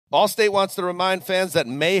Allstate wants to remind fans that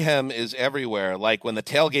mayhem is everywhere, like when the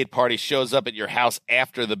tailgate party shows up at your house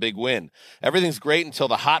after the big win. Everything's great until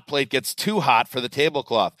the hot plate gets too hot for the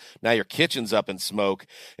tablecloth. Now your kitchen's up in smoke.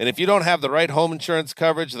 And if you don't have the right home insurance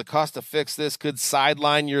coverage, the cost to fix this could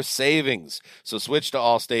sideline your savings. So switch to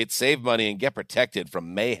Allstate, save money, and get protected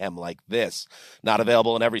from mayhem like this. Not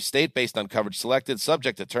available in every state based on coverage selected,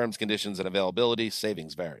 subject to terms, conditions, and availability.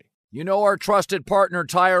 Savings vary. You know our trusted partner,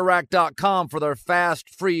 TireRack.com, for their fast,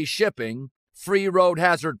 free shipping, free road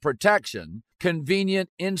hazard protection, convenient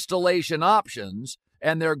installation options,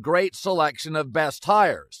 and their great selection of best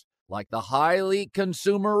tires, like the highly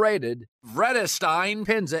consumer-rated Vredestein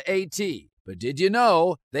Pinza AT. But did you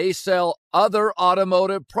know they sell other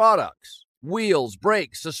automotive products? Wheels,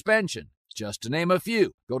 brakes, suspension, just to name a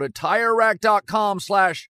few. Go to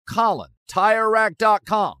TireRack.com/Colin.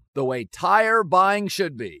 TireRack.com, the way tire buying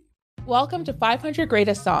should be. Welcome to 500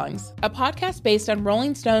 Greatest Songs, a podcast based on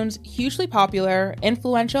Rolling Stone's hugely popular,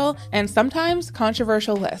 influential, and sometimes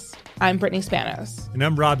controversial list. I'm Brittany Spanos. And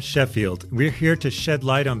I'm Rob Sheffield. We're here to shed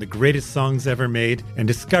light on the greatest songs ever made and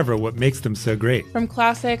discover what makes them so great. From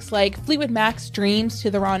classics like Fleetwood Mac's Dreams to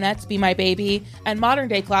the Ronettes' Be My Baby, and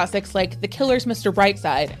modern-day classics like The Killers' Mr.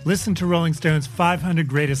 Brightside. Listen to Rolling Stone's 500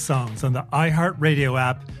 Greatest Songs on the iHeartRadio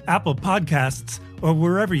app, Apple Podcasts, or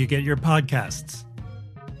wherever you get your podcasts.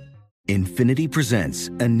 Infiniti presents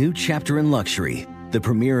a new chapter in luxury, the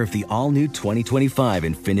premiere of the all-new 2025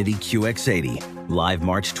 Infiniti QX80, live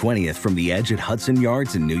March 20th from the Edge at Hudson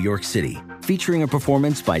Yards in New York City, featuring a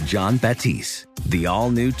performance by John Batiste. The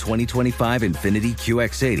all-new 2025 Infiniti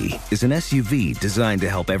QX80 is an SUV designed to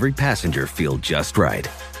help every passenger feel just right.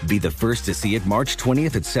 Be the first to see it March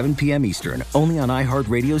 20th at 7 p.m. Eastern, only on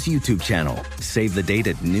iHeartRadio's YouTube channel. Save the date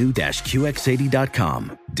at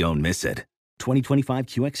new-QX80.com. Don't miss it. 2025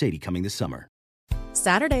 QX80 coming this summer.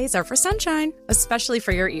 Saturdays are for sunshine, especially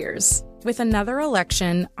for your ears. With another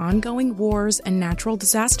election, ongoing wars, and natural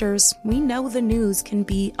disasters, we know the news can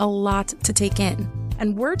be a lot to take in.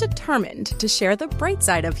 And we're determined to share the bright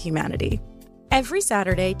side of humanity. Every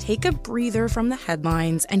Saturday, take a breather from the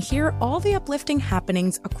headlines and hear all the uplifting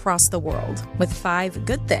happenings across the world with 5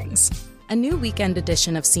 Good Things, a new weekend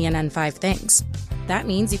edition of CNN 5 Things. That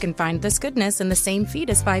means you can find this goodness in the same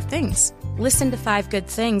feed as 5 Things. Listen to 5 Good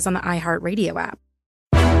Things on the iHeartRadio app.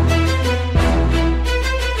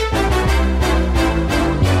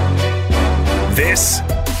 This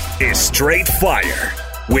is Straight Fire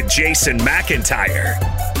with Jason McIntyre.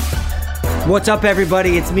 What's up,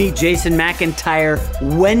 everybody? It's me, Jason McIntyre.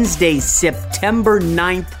 Wednesday, September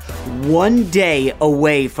 9th, one day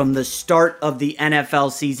away from the start of the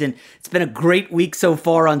NFL season. It's been a great week so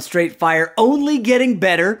far on Straight Fire, only getting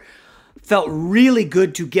better. Felt really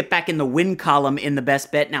good to get back in the win column in the best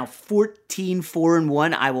bet. Now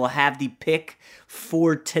 14-4-1. I will have the pick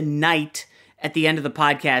for tonight at the end of the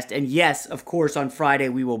podcast. And yes, of course, on Friday,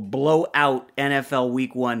 we will blow out NFL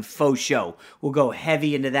Week 1 faux show. We'll go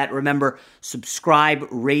heavy into that. Remember, subscribe,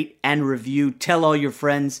 rate, and review. Tell all your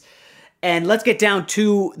friends. And let's get down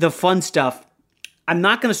to the fun stuff. I'm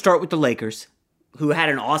not going to start with the Lakers, who had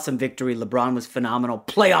an awesome victory. LeBron was phenomenal.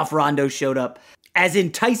 Playoff Rondo showed up. As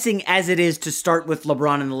enticing as it is to start with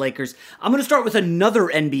LeBron and the Lakers, I'm going to start with another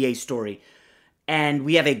NBA story. And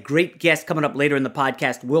we have a great guest coming up later in the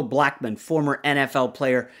podcast, Will Blackmon, former NFL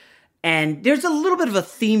player. And there's a little bit of a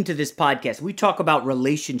theme to this podcast. We talk about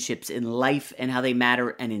relationships in life and how they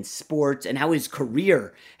matter, and in sports, and how his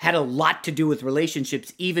career had a lot to do with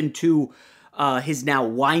relationships, even to his now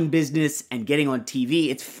wine business and getting on TV.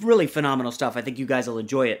 It's really phenomenal stuff. I think you guys will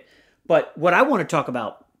enjoy it. But what I want to talk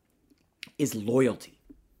about is loyalty.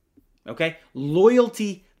 Okay?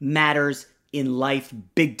 Loyalty matters in life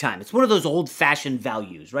big time. It's one of those old-fashioned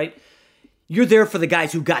values, right? You're there for the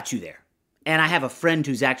guys who got you there. And I have a friend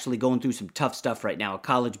who's actually going through some tough stuff right now, a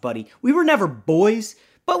college buddy. We were never boys,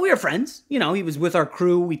 but we were friends. You know, he was with our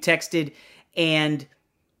crew. We texted, and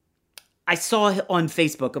I saw on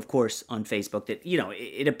Facebook, of course, on Facebook, that, you know,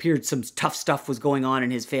 it appeared some tough stuff was going on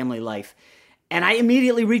in his family life. And I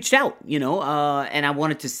immediately reached out, you know, and I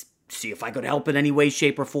wanted to see if I could help in any way,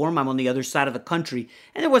 shape, or form. I'm on the other side of the country,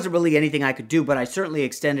 and there wasn't really anything I could do, but I certainly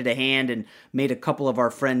extended a hand and made a couple of our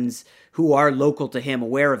friends who are local to him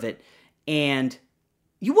aware of it. And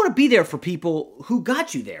you want to be there for people who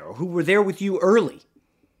got you there or who were there with you early.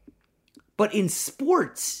 But in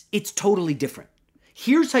sports, it's totally different.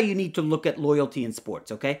 Here's how you need to look at loyalty in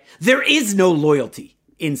sports, okay? There is no loyalty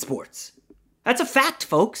in sports. That's a fact,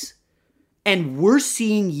 folks. And we're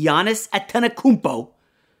seeing Giannis Antetokounmpo,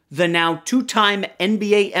 the now 2-time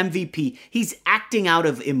NBA MVP. He's acting out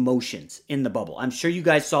of emotions in the bubble. I'm sure you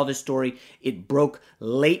guys saw this story. It broke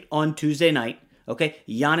late on Tuesday night. Okay,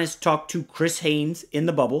 Giannis talked to Chris Haynes in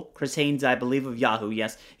the bubble. Chris Haynes, I believe, of Yahoo.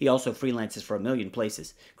 Yes, he also freelances for a million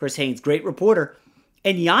places. Chris Haynes, great reporter.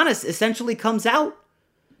 And Giannis essentially comes out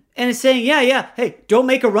and is saying, yeah, hey, don't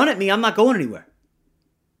make a run at me. I'm not going anywhere.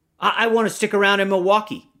 I want to stick around in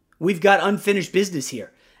Milwaukee. We've got unfinished business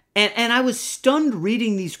here. And I was stunned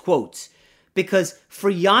reading these quotes because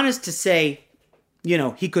for Giannis to say,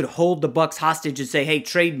 he could hold the Bucks hostage and say, hey,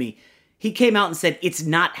 trade me. He came out and said, it's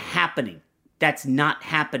not happening. That's not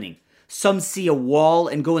happening. Some see a wall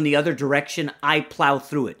and go in the other direction. I plow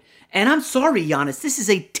through it. And I'm sorry, Giannis, this is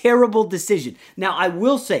a terrible decision. Now, I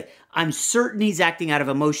will say, I'm certain he's acting out of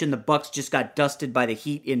emotion. The Bucks just got dusted by the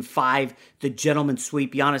Heat in 5, the gentleman's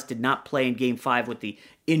sweep. Giannis did not play in Game 5 with the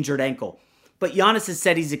injured ankle. But Giannis has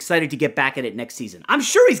said he's excited to get back at it next season. I'm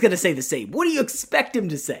sure he's going to say the same. What do you expect him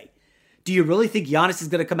to say? Do you really think Giannis is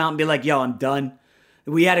going to come out and be like, yo, I'm done?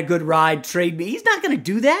 We had a good ride, trade me. He's not going to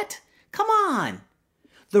do that. Come on.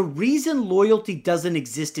 The reason loyalty doesn't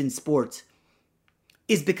exist in sports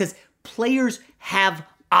is because players have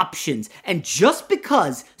options. And just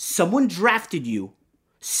because someone drafted you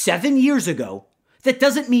 7 years ago, that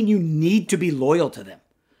doesn't mean you need to be loyal to them.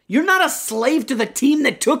 You're not a slave to the team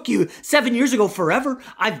that took you 7 years ago forever.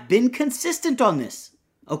 I've been consistent on this.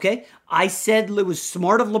 Okay? I said it was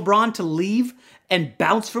smart of LeBron to leave and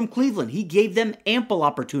bounce from Cleveland. He gave them ample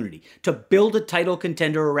opportunity to build a title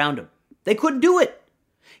contender around him. They couldn't do it.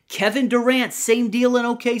 Kevin Durant, same deal in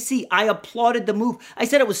OKC. I applauded the move. I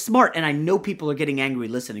said it was smart, and I know people are getting angry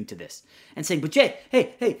listening to this and saying, but Jay,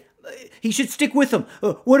 hey, he should stick with him.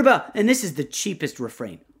 What about, and this is the cheapest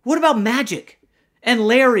refrain, what about Magic and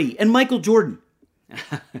Larry and Michael Jordan?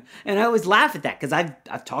 And I always laugh at that because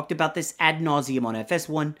I've talked about this ad nauseum on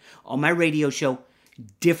FS1, on my radio show,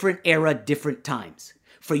 different era, different times.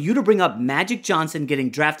 For you to bring up Magic Johnson getting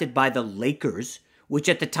drafted by the Lakers, which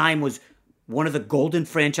at the time was one of the golden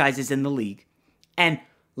franchises in the league, and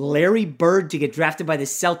Larry Bird to get drafted by the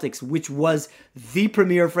Celtics, which was the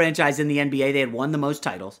premier franchise in the NBA. They had won the most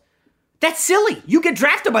titles. That's silly. You get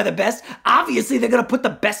drafted by the best. Obviously, they're going to put the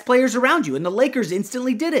best players around you, and the Lakers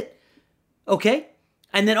instantly did it. Okay?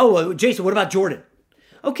 And then, Jason, what about Jordan?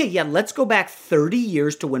 Okay, yeah, let's go back 30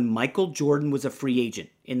 years to when Michael Jordan was a free agent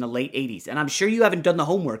in the late 80s. And I'm sure you haven't done the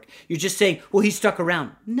homework. You're just saying, well, he stuck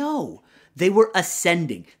around. No. They were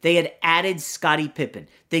ascending. They had added Scottie Pippen.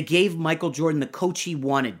 They gave Michael Jordan the coach he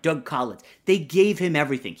wanted, Doug Collins. They gave him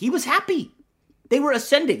everything. He was happy. They were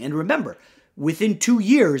ascending. And remember, within 2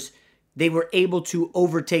 years, they were able to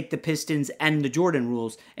overtake the Pistons and the Jordan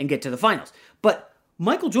rules and get to the finals. But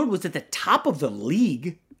Michael Jordan was at the top of the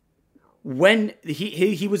league when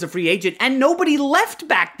he was a free agent, and nobody left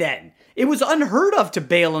back then. It was unheard of to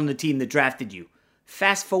bail on the team that drafted you.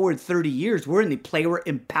 Fast forward 30 years, we're in the player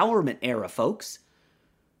empowerment era, folks.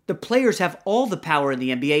 The players have all the power in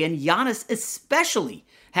the NBA, and Giannis especially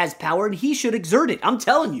has power, and he should exert it. I'm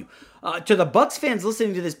telling you, to the Bucks fans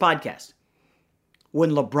listening to this podcast,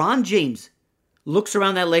 when LeBron James looks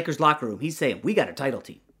around that Lakers locker room, he's saying, we got a title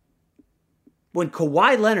team. When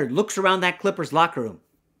Kawhi Leonard looks around that Clippers locker room,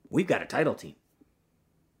 we've got a title team.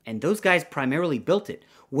 And those guys primarily built it.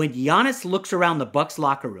 When Giannis looks around the Bucks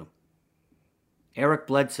locker room, Eric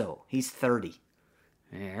Bledsoe, he's 30.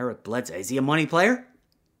 Eric Bledsoe, is he a money player?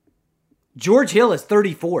 George Hill is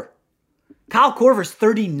 34. Kyle Korver's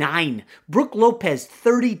 39. Brook Lopez,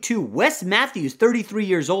 32. Wes Matthews, 33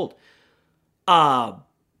 years old. All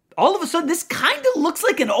of a sudden, this kind of looks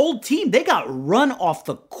like an old team. They got run off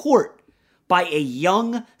the court by a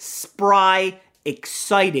young, spry,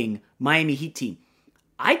 exciting Miami Heat team.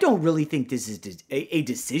 I don't really think this is a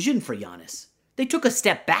decision for Giannis. They took a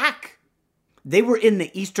step back. They were in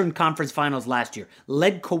the Eastern Conference Finals last year,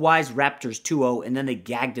 led Kawhi's Raptors 2-0, and then they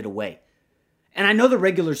gagged it away. And I know the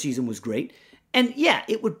regular season was great. And yeah,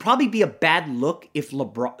 it would probably be a bad look if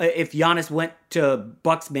Giannis went to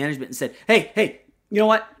Bucks management and said, hey, you know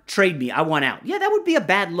what? Trade me. I want out. Yeah, that would be a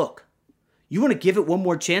bad look. You want to give it one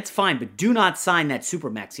more chance? Fine, but do not sign that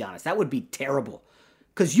Supermax Giannis. That would be terrible.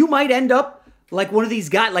 Because you might end up like one of these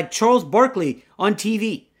guys, like Charles Barkley on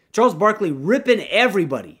TV. Charles Barkley ripping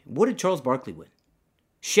everybody. What did Charles Barkley win?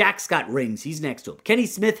 Shaq's got rings. He's next to him. Kenny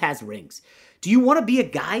Smith has rings. Do you want to be a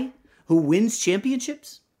guy who wins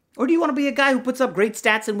championships? Or do you want to be a guy who puts up great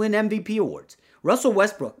stats and win MVP awards? Russell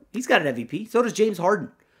Westbrook, he's got an MVP. So does James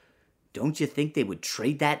Harden. Don't you think they would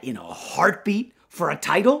trade that in a heartbeat for a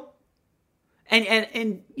title?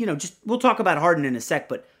 And you know, just we'll talk about Harden in a sec,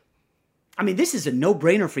 but I mean, this is a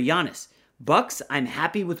no-brainer for Giannis. Bucks, I'm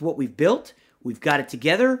happy with what we've built. We've got it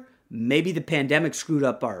together. Maybe the pandemic screwed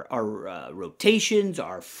up our rotations,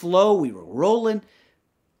 our flow. We were rolling.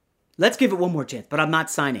 Let's give it one more chance, but I'm not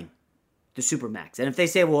signing the Supermax. And if they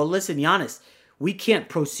say, well, listen, Giannis, we can't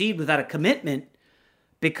proceed without a commitment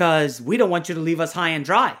because we don't want you to leave us high and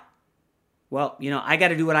dry. Well, I got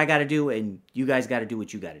to do what I got to do, and you guys got to do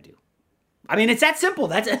what you got to do. I mean, it's that simple.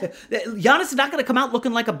 Giannis is not going to come out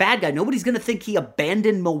looking like a bad guy. Nobody's going to think he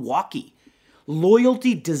abandoned Milwaukee.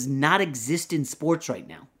 Loyalty does not exist in sports right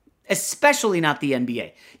now, especially not the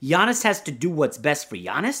NBA. Giannis has to do what's best for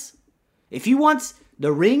Giannis. If he wants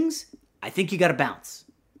the rings, I think you got to bounce.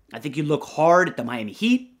 I think you look hard at the Miami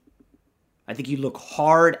Heat. I think you look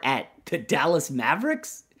hard at the Dallas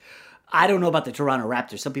Mavericks. I don't know about the Toronto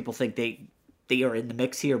Raptors. Some people think they are in the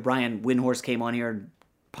mix here. Brian Windhorst came on here and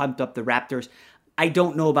pumped up the Raptors. I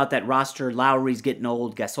don't know about that roster. Lowry's getting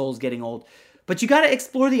old. Gasol's getting old. But you got to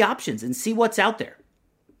explore the options and see what's out there.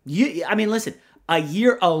 Listen,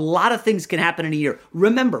 a lot of things can happen in a year.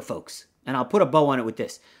 Remember, folks, and I'll put a bow on it with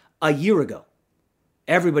this. A year ago,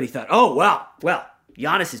 everybody thought, oh, well,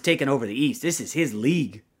 Giannis is taking over the East. This is his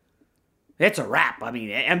league. It's a wrap. I mean,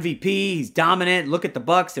 MVP, he's dominant. Look at the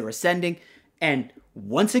Bucks. They're ascending. And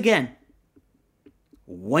once again,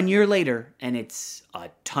 1 year later, and it's a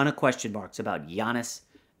ton of question marks about Giannis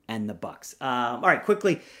and the Bucks. All right,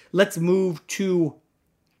 quickly, let's move to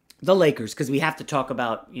the Lakers because we have to talk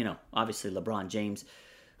about, obviously LeBron James,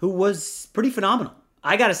 who was pretty phenomenal.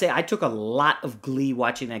 I got to say, I took a lot of glee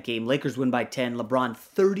watching that game. Lakers win by 10. LeBron,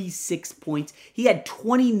 36 points. He had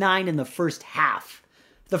 29 in the first half.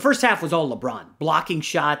 The first half was all LeBron. Blocking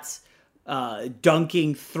shots,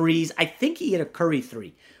 dunking threes. I think he hit a Curry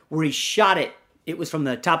three where he shot it. It was from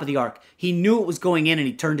the top of the arc. He knew it was going in and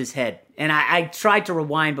he turned his head. And I tried to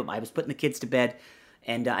rewind, but I was putting the kids to bed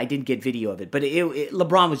and I didn't get video of it. But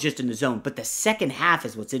LeBron was just in the zone. But the second half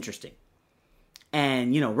is what's interesting.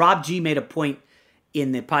 And, Rob G made a point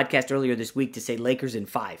in the podcast earlier this week to say Lakers in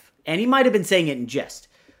 5. And he might have been saying it in jest.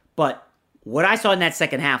 But what I saw in that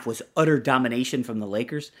second half was utter domination from the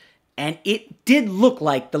Lakers. And it did look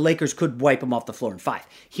like the Lakers could wipe them off the floor in 5.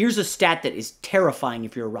 Here's a stat that is terrifying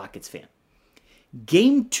if you're a Rockets fan.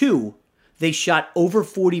 Game 2, they shot over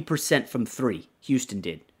 40% from 3. Houston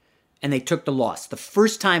did. And they took the loss. The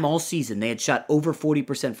first time all season they had shot over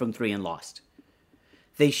 40% from 3 and lost.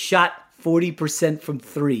 They shot 40% from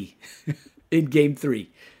 3 in Game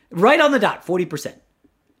 3. Right on the dot, 40%.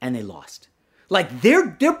 And they lost. Like,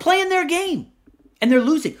 they're playing their game. And they're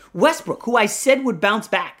losing. Westbrook, who I said would bounce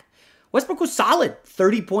back. Westbrook was solid.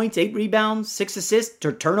 30 points, 8 rebounds, 6 assists.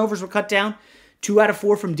 Turnovers were cut down. 2 out of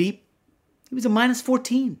 4 from deep. He was a minus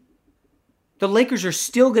 14. The Lakers are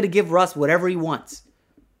still going to give Russ whatever he wants.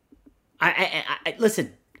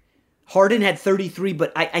 Listen, Harden had 33,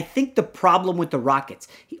 but I think the problem with the Rockets,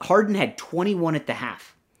 Harden had 21 at the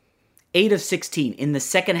half. 8 of 16. In the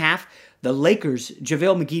second half, the Lakers,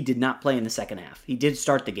 JaVale McGee did not play in the second half. He did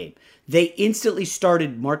start the game. They instantly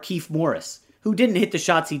started Markieff Morris, who didn't hit the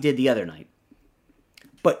shots he did the other night.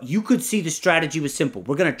 But you could see the strategy was simple.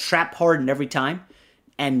 We're going to trap Harden every time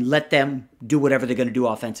and let them do whatever they're going to do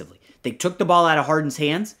offensively. They took the ball out of Harden's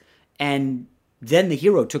hands, and then the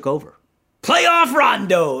hero took over. Playoff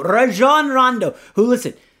Rondo, Rajon Rondo, who,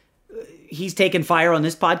 listen, he's taken fire on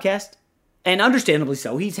this podcast, and understandably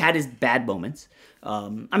so. He's had his bad moments.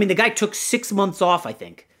 The guy took 6 months off, I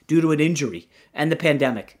think, due to an injury and the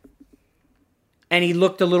pandemic. And he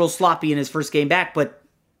looked a little sloppy in his first game back, but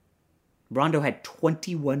Rondo had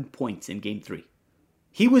 21 points in Game 3.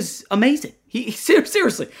 He was amazing.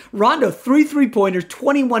 Seriously, Rondo, 3 3-pointers,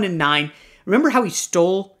 21 and 9. Remember how he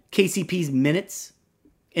stole KCP's minutes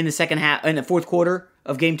in the fourth quarter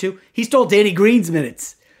of Game 2? He stole Danny Green's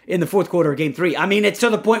minutes in the fourth quarter of Game 3. It's to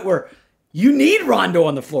the point where you need Rondo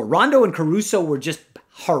on the floor. Rondo and Caruso were just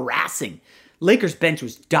harassing. Lakers bench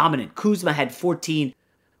was dominant. Kuzma had 14.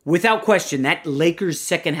 Without question, that Lakers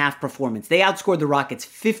second half performance, they outscored the Rockets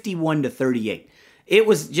 51-38. It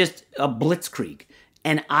was just a blitzkrieg.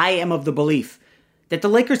 And I am of the belief that the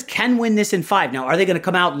Lakers can win this in 5. Now, are they going to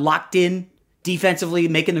come out locked in defensively,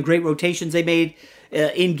 making the great rotations they made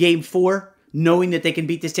in Game 4, knowing that they can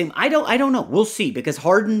beat this team? I don't know. We'll see, because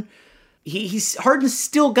Harden's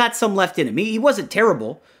still got some left in him. He wasn't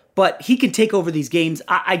terrible, but he can take over these games.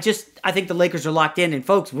 I think the Lakers are locked in, and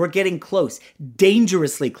folks, we're getting close,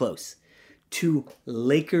 dangerously close, to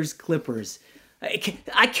Lakers-Clippers.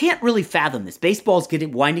 I can't really fathom this. Baseball's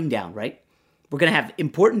winding down, right? We're going to have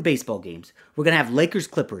important baseball games. We're going to have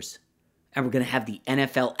Lakers-Clippers, and we're going to have the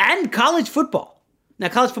NFL and college football. Now,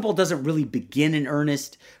 college football doesn't really begin in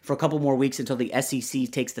earnest for a couple more weeks until the SEC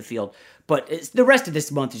takes the field. But the rest of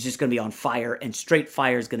this month is just going to be on fire, and Straight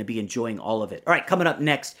Fire is going to be enjoying all of it. All right, coming up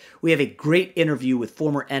next, we have a great interview with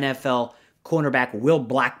former NFL cornerback Will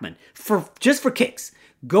Blackmon. For kicks,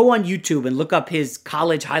 Go on YouTube and look up his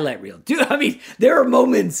college highlight reel. Dude, I mean, there are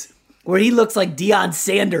moments where he looks like Deion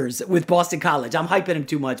Sanders with Boston College. I'm hyping him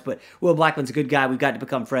too much, but Will Blackmon's a good guy. We've got to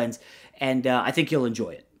become friends, and I think you'll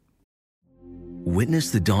enjoy it.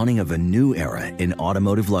 Witness the dawning of a new era in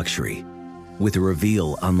automotive luxury with a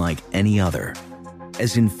reveal unlike any other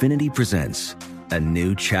as Infiniti presents a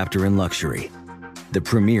new chapter in luxury, the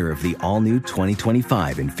premiere of the all-new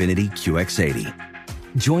 2025 Infiniti QX80.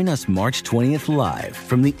 Join us March 20th live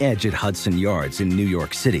from the Edge at Hudson Yards in New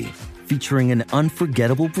York City, featuring an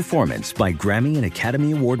unforgettable performance by Grammy and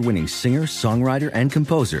Academy Award-winning singer, songwriter, and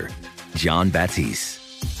composer, Jon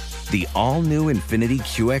Batiste. The all-new Infiniti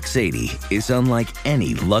QX80 is unlike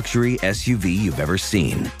any luxury SUV you've ever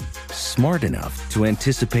seen. Smart enough to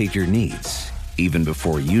anticipate your needs, even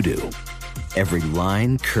before you do. Every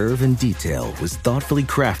line, curve, and detail was thoughtfully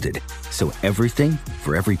crafted, so everything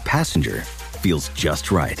for every passenger feels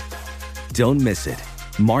just right. Don't miss it.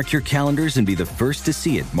 Mark your calendars and be the first to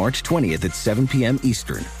see it March 20th at 7 p.m.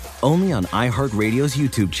 Eastern, only on iHeartRadio's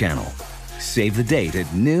YouTube channel. Save the date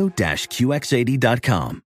at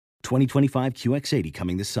new-QX80.com. 2025 QX80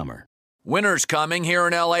 coming this summer. Winter's coming. Here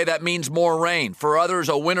in LA, that means more rain. For others,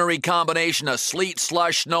 a wintry combination of sleet,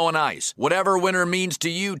 slush, snow, and ice. Whatever winter means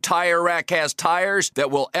to you, Tire Rack has tires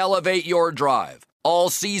that will elevate your drive.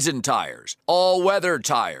 All-season tires, all-weather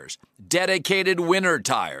tires, dedicated winter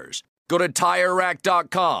tires. Go to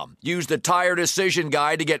TireRack.com. Use the Tire Decision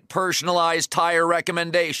Guide to get personalized tire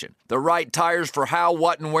recommendation. The right tires for how,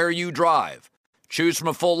 what, and where you drive. Choose from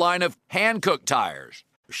a full line of hand-cooked tires.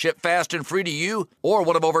 Ship fast and free to you or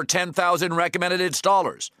one of over 10,000 recommended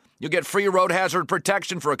installers. You'll get free road hazard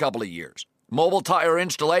protection for a couple of years. Mobile tire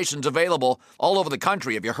installations available all over the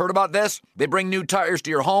country. Have you heard about this? They bring new tires to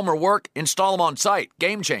your home or work, install them on site.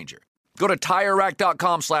 Game changer. Go to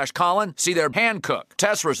TireRack.com/Colin, see their hand-cook,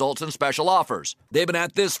 test results, and special offers. They've been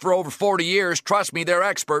at this for over 40 years. Trust me, they're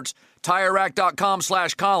experts.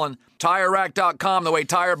 TireRack.com/Colin. TireRack.com, the way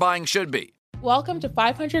tire buying should be. Welcome to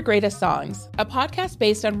 500 Greatest Songs, a podcast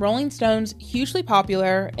based on Rolling Stone's hugely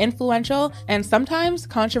popular, influential, and sometimes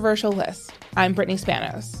controversial list. I'm Brittany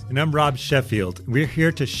Spanos. And I'm Rob Sheffield. We're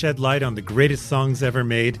here to shed light on the greatest songs ever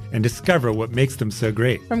made and discover what makes them so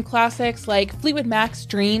great. From classics like Fleetwood Mac's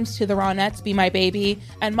Dreams to the Ronettes' Be My Baby,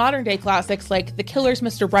 and modern-day classics like The Killer's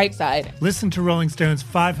Mr. Brightside. Listen to Rolling Stone's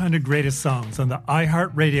 500 Greatest Songs on the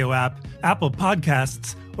iHeartRadio app, Apple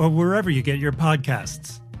Podcasts, or wherever you get your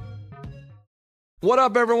podcasts. What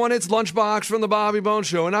up, everyone? It's Lunchbox from the Bobby Bones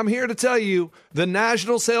Show, and I'm here to tell you the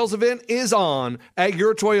national sales event is on at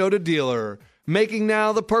your Toyota dealer, making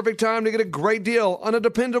now the perfect time to get a great deal on a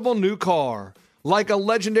dependable new car. Like a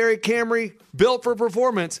legendary Camry, built for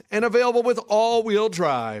performance and available with all-wheel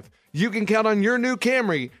drive. You can count on your new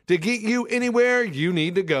Camry to get you anywhere you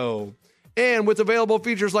need to go. And with available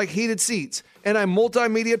features like heated seats and a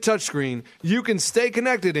multimedia touchscreen, you can stay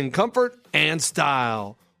connected in comfort and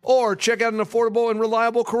style. Or check out an affordable and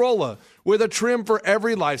reliable Corolla with a trim for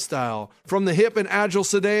every lifestyle. From the hip and agile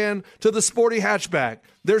sedan to the sporty hatchback,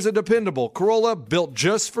 there's a dependable Corolla built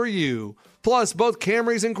just for you. Plus, both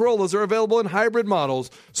Camrys and Corollas are available in hybrid models,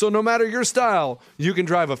 so no matter your style, you can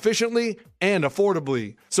drive efficiently and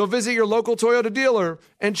affordably. So visit your local Toyota dealer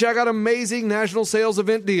and check out amazing national sales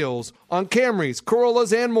event deals on Camrys,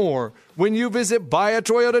 Corollas, and more when you visit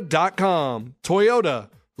buyatoyota.com. Toyota,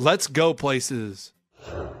 let's go places.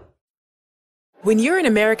 When you're an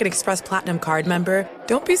American Express Platinum card member,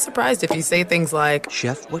 don't be surprised if you say things like,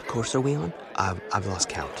 "Chef, what course are we on? I've lost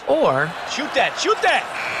count." Or, "Shoot that!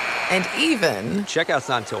 And even, "Checkout's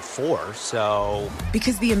not until 4, so..."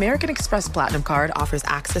 Because the American Express Platinum Card offers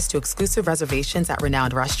access to exclusive reservations at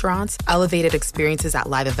renowned restaurants, elevated experiences at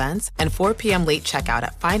live events, and 4 p.m. late checkout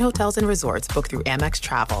at fine hotels and resorts booked through Amex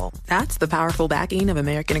Travel. That's the powerful backing of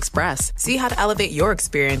American Express. See how to elevate your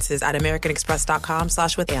experiences at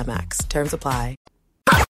americanexpress.com/withAmex. Terms apply.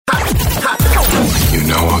 You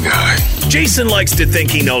know a guy. Jason likes to think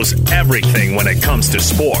he knows everything when it comes to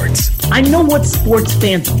sports. I know what sports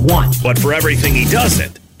fans want. But for everything he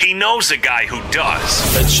doesn't, he knows a guy who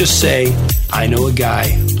does. Let's just say I know a guy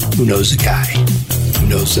who knows a guy who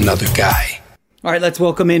knows another guy. All right, let's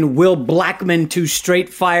welcome in Will Blackmon to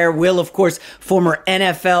Straight Fire. Will, of course, former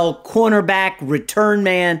NFL cornerback, return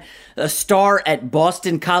man, a star at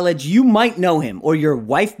Boston College. You might know him, or your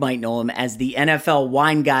wife might know him as the NFL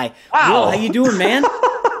wine guy. Wow. Will, how you doing, man?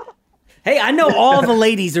 Hey, I know all the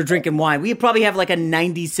ladies are drinking wine. We probably have like a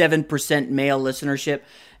 97% male listenership.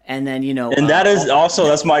 And then, you know. And that is also,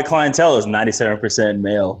 that's my clientele is 97%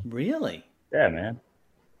 male. Really? Yeah, man.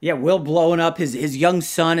 Yeah, Will blowing up. His young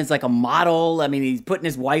son is like a model. I mean, he's putting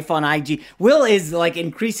his wife on IG. Will is like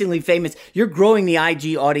increasingly famous. You're growing the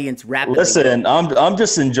IG audience rapidly. Listen, I'm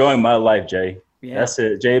just enjoying my life, Jay. Yeah. That's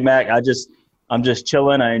it, J Mac. I'm just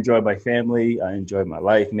chilling. I enjoy my family. I enjoy my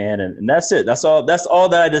life, man, and that's it. That's all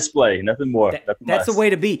that I display. Nothing more. Nothing That's less. the way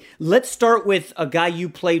to be. Let's start with a guy you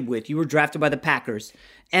played with. You were drafted by the Packers.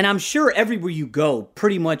 And I'm sure everywhere you go,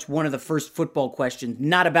 pretty much one of the first football questions,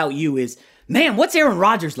 not about you, is, man, what's Aaron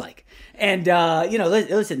Rodgers like? And,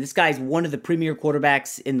 listen, this guy's one of the premier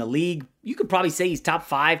quarterbacks in the league. You could probably say he's top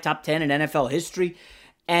 5, top 10 in NFL history.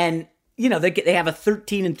 And, they have a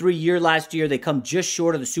 13-3 year last year. They come just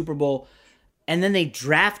short of the Super Bowl. And then they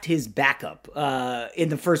draft his backup in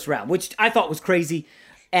the first round, which I thought was crazy.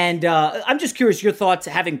 And I'm just curious, your thoughts,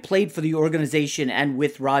 having played for the organization and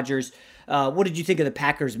with Rodgers. What did you think of the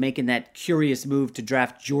Packers making that curious move to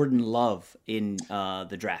draft Jordan Love in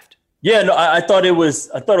the draft? Yeah, no, I thought it was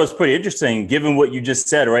pretty interesting, given what you just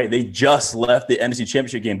said. Right, they just left the NFC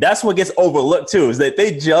Championship game. That's what gets overlooked too, is that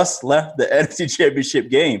they just left the NFC Championship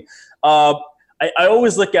game. I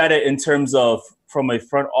always look at it in terms of from a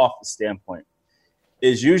front office standpoint.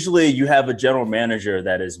 Is usually you have a general manager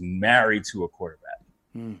that is married to a quarterback,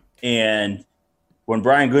 and when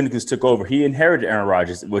Brian Gutekunst took over, he inherited Aaron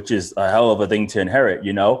Rodgers, which is a hell of a thing to inherit,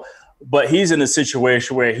 But he's in a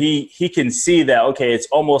situation where he can see that, okay, it's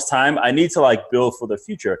almost time. I need to build for the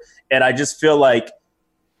future. And I just feel like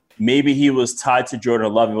maybe he was tied to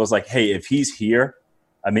Jordan Love and was like, hey, if he's here,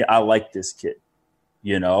 I like this kid,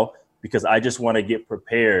 because I just want to get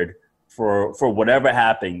prepared for whatever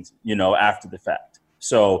happens, after the fact.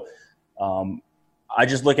 So I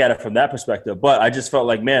just look at it from that perspective. But I just felt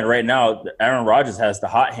like, man, right now Aaron Rodgers has the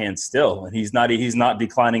hot hand still, and he's not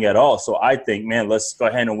declining at all. So I think, man, let's go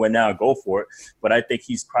ahead and win now and go for it. But I think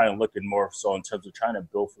he's kind of looking more so in terms of trying to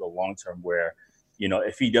build for the long term, where,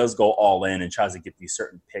 if he does go all in and tries to get these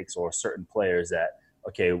certain picks or certain players that,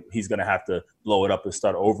 okay, he's going to have to blow it up and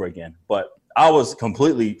start over again. But I was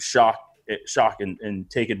completely shocked and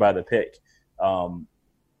taken by the pick.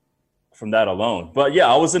 From that alone. But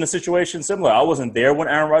yeah, I was in a situation similar. I wasn't there when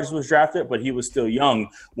Aaron Rodgers was drafted, but he was still young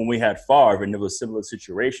when we had Favre, and it was a similar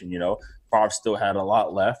situation. Favre still had a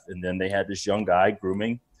lot left, and then they had this young guy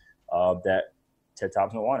grooming that Ted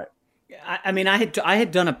Thompson wanted. I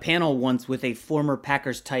had done a panel once with a former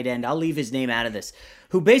Packers tight end. I'll leave his name out of this,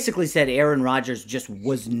 who basically said Aaron Rodgers just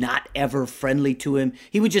was not ever friendly to him.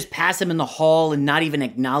 He would just pass him in the hall and not even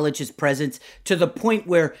acknowledge his presence, to the point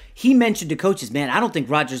where he mentioned to coaches, man, I don't think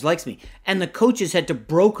Rodgers likes me. And the coaches had to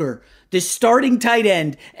broker this starting tight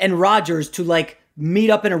end and Rodgers to meet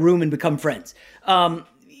up in a room and become friends. I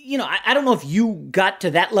don't know if you got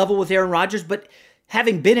to that level with Aaron Rodgers, but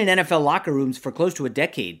having been in NFL locker rooms for close to a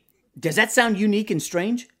decade, does that sound unique and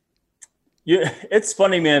strange? Yeah, it's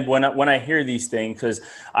funny, man, when I hear these things, because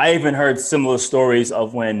I even heard similar stories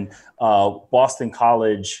of when Boston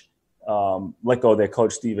College let go of their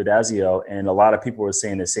coach, Steve Adazio, and a lot of people were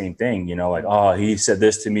saying the same thing, oh, he said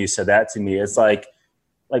this to me, said that to me. It's like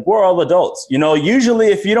we're all adults. Usually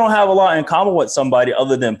if you don't have a lot in common with somebody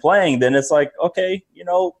other than playing, then it's like, okay,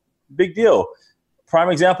 big deal. Prime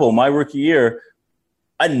example, my rookie year,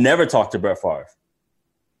 I never talked to Brett Favre.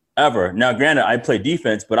 Ever. Now, granted, I play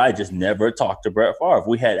defense, but I just never talked to Brett Favre.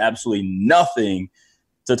 We had absolutely nothing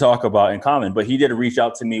to talk about in common. But he did reach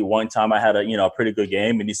out to me one time. I had a pretty good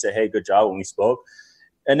game, and he said, "Hey, good job," when we spoke.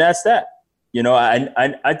 And that's that.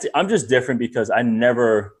 I'm just different because I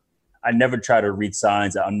never try to read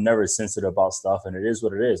signs. I'm never sensitive about stuff, and it is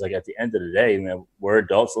what it is. At the end of the day, man, we're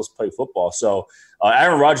adults. Let's play football. So,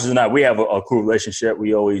 Aaron Rodgers and I, we have a cool relationship.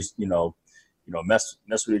 We always, mess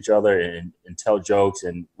with each other and tell jokes,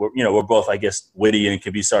 and we're both, I guess, witty and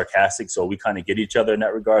can be sarcastic, so we kind of get each other in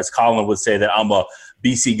that regards. Colin would say that I'm a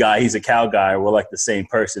BC guy, he's a Cal guy, we're like the same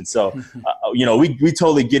person. So, we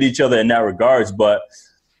totally get each other in that regards. But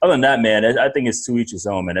other than that, man, I think it's to each his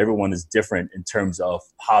own, man. Everyone is different in terms of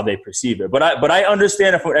how they perceive it. But I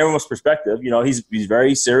understand it from everyone's perspective. He's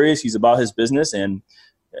very serious. He's about his business, and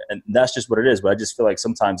that's just what it is. But I just feel like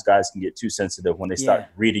sometimes guys can get too sensitive when they start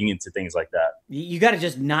reading into things like that. You got to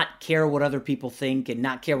just not care what other people think and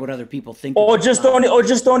not care what other people think. Or just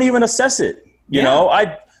don't even assess it. You know,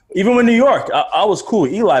 even in New York, I was cool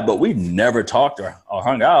with Eli, but we never talked or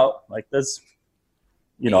hung out. That's,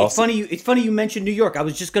 It's funny you mentioned New York. I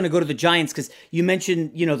was just going to go to the Giants because you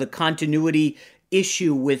mentioned, the continuity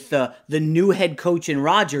issue with the new head coach in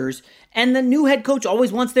Rodgers, and the new head coach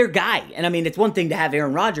always wants their guy. And it's one thing to have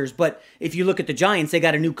Aaron Rodgers, but if you look at the Giants, they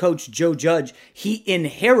got a new coach, Joe Judge. He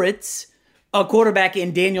inherits a quarterback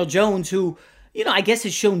in Daniel Jones who, I guess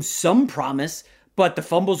has shown some promise, but the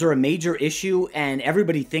fumbles are a major issue, and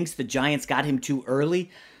everybody thinks the Giants got him too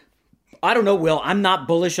early. I don't know, Will. I'm not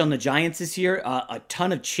bullish on the Giants this year. A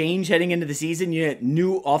ton of change heading into the season. You had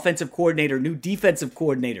new offensive coordinator, new defensive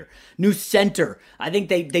coordinator, new center. I think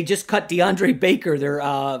they just cut DeAndre Baker, their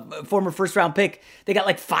former first-round pick. They got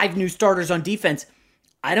like 5 new starters on defense.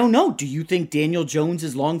 I don't know. Do you think Daniel Jones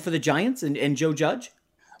is long for the Giants and Joe Judge?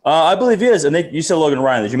 I believe he is. And you said Logan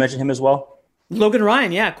Ryan. Did you mention him as well? Logan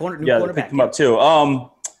Ryan, yeah. New quarterback. They picked him up too.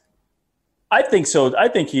 I think so. I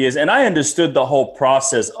think he is. And I understood the whole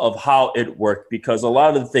process of how it worked, because a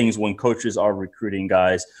lot of the things when coaches are recruiting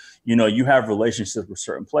guys, you have relationships with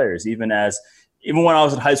certain players. Even when I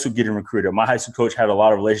was in high school getting recruited, my high school coach had a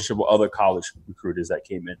lot of relationship with other college recruiters that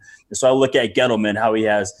came in. And so I look at Gettleman, how he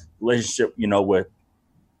has relationship, with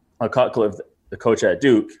the coach at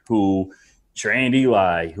Duke who trained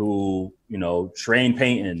Eli, who, trained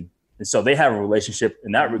Peyton. And so they have a relationship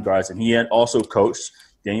in that regards. And he had also coached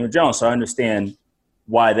Daniel Jones. So I understand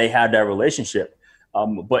why they had that relationship.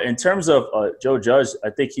 But in terms of Joe Judge,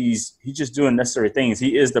 I think he's just doing necessary things.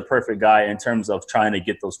 He is the perfect guy in terms of trying to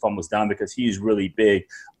get those fumbles down, because he's really big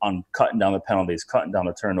on cutting down the penalties, cutting down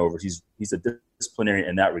the turnovers. He's a disciplinarian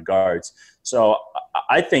in that regards. So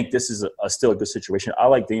I think this is still a good situation. I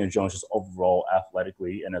like Daniel Jones just overall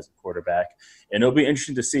athletically and as a quarterback. And it'll be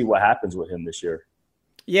interesting to see what happens with him this year.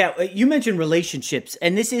 Yeah, you mentioned relationships,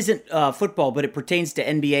 and this isn't football, but it pertains to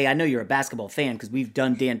NBA. I know you're a basketball fan because we've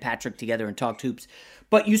done Dan Patrick together and talked hoops.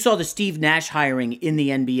 But you saw the Steve Nash hiring in the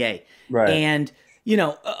NBA. Right. And,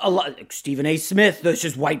 a lot, like Stephen A. Smith, that's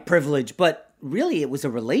just white privilege. But really, it was a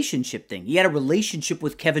relationship thing. He had a relationship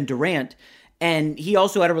with Kevin Durant, and he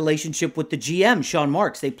also had a relationship with the GM, Sean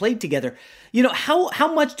Marks. They played together.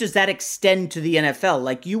 How much does that extend to the NFL?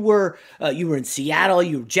 Like you were in Seattle,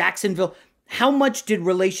 you were Jacksonville. How much did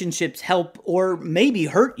relationships help or maybe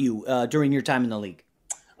hurt you during your time in the league?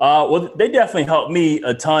 Well, they definitely helped me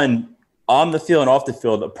a ton on the field and off the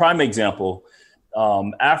field. A prime example,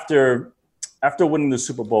 after winning the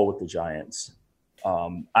Super Bowl with the Giants,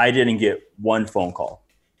 I didn't get one phone call,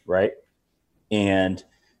 right? And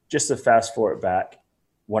just to fast forward back,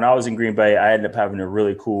 when I was in Green Bay, I ended up having a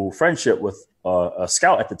really cool friendship with a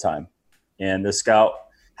scout at the time. And the scout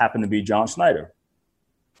happened to be John Schneider.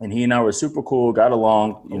 And he and I were super cool, got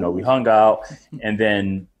along, we hung out. And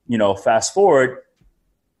then, fast forward,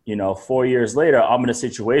 4 years later, I'm in a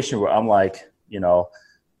situation where I'm like,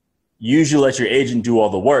 usually let your agent do all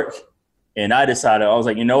the work. And I decided, I was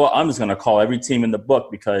like, you know what, I'm just going to call every team in the book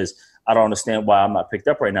because I don't understand why I'm not picked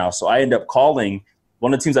up right now. So I ended up calling,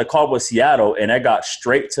 one of the teams I called was Seattle, and I got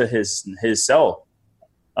straight to his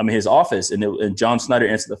office. And John Snyder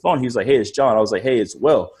answered the phone. He was like, hey, it's John. I was like, hey, it's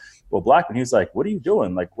Will Blackmon. He was like, what are you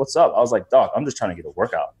doing? Like, what's up? I was like, Doc, I'm just trying to get a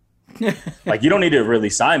workout. Like, you don't need to really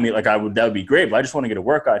sign me. Like, that would be great, but I just want to get a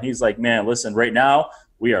workout. And he's like, man, listen, right now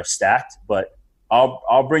we are stacked, but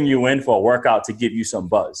I'll bring you in for a workout to give you some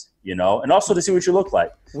buzz, and also to see what you look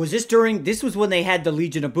like. This was when they had the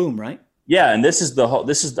Legion of Boom, right? Yeah. And this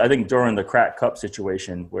is I think during the Crack Cup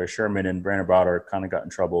situation where Sherman and Brandon Browder kind of got in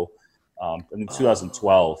trouble. I think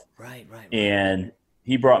 2012. Right. And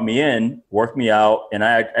he brought me in, worked me out, and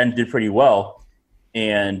I did pretty well,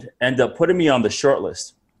 and ended up putting me on the short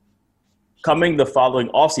list. Coming the following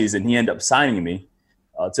offseason, he ended up signing me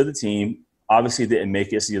to the team. Obviously, didn't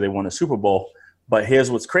make it, so they won a Super Bowl. But here's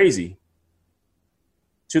what's crazy.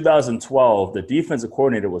 2012, the defensive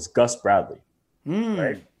coordinator was Gus Bradley.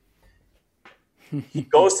 Right? He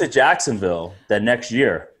goes to Jacksonville the next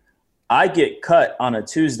year. I get cut on a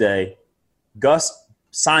Tuesday. Gus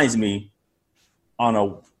signs me on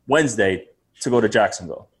a Wednesday to go to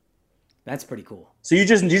Jacksonville. That's pretty cool. So you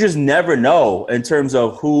just never know in terms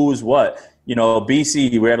of who's what.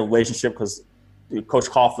 BC, we had a relationship because Coach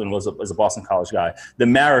Coughlin was a Boston College guy. The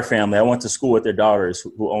Mara family, I went to school with their daughters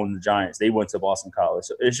who owned the Giants. They went to Boston College.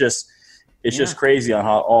 So it's just crazy on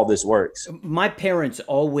how all this works. My parents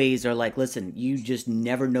always are like, listen, you just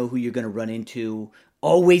never know who you're going to run into.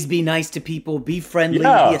 Always be nice to people, be friendly, be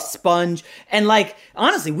a sponge. And like,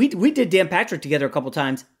 honestly, we did Dan Patrick together a couple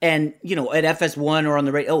times. And, at FS1 or on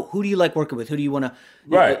the radio, who do you like working with? Who do you want to,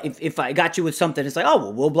 right? If I got you with something, it's like,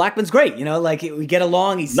 Will Blackmon's great. Like we get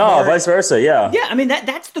along. He's smart. No, vice versa. Yeah. Yeah. I mean,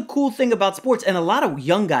 that's the cool thing about sports. And a lot of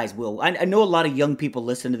young guys I know a lot of young people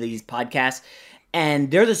listen to these podcasts. And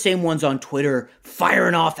they're the same ones on Twitter,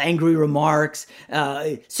 firing off angry remarks,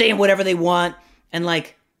 saying whatever they want. And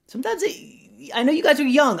like, sometimes I know you guys are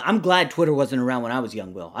young. I'm glad Twitter wasn't around when I was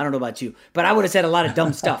young, Will. I don't know about you, but I would have said a lot of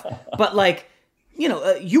dumb stuff. But like,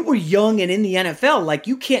 you were young and in the NFL. Like,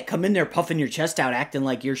 you can't come in there puffing your chest out, acting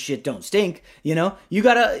like your shit don't stink. You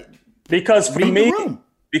gotta because for me,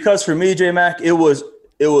 Because for me, J-Mac, it was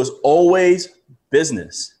always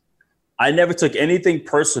business. I never took anything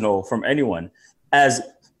personal from anyone. As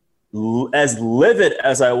livid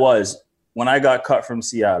as I was when I got cut from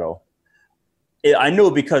Seattle, I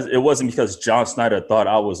knew it wasn't because John Snyder thought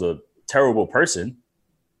I was a terrible person.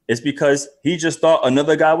 It's because he just thought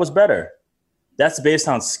another guy was better. That's based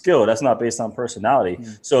on skill. That's not based on personality.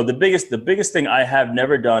 So the biggest thing I have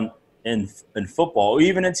never done in football, or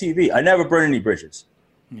even in TV, I never burned any bridges.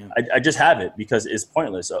 Yeah. I just haven't, because it's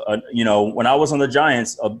pointless. When I was on the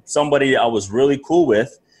Giants, somebody I was really cool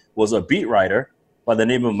with was a beat writer by the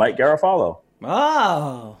name of Mike Garofalo.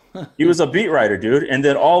 Oh. He was a beat writer, dude. And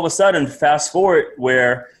then all of a sudden, fast forward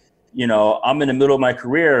where, I'm in the middle of my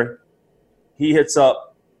career, he hits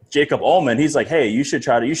up Jacob Ullman. He's like, hey, you should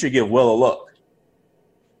give Will a look.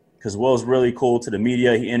 Because Will's really cool to the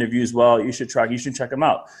media. He interviews well. You should check him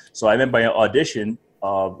out. So I remember an audition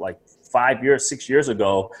like 6 years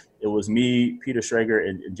ago. It was me, Peter Schrager,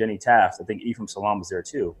 and Jenny Taft. I think Ephraim Salam was there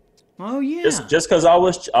too. Oh yeah. Just because I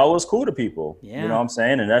was cool to people. Yeah. You know what I'm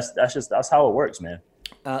saying? And that's how it works, man.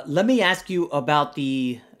 Let me ask you about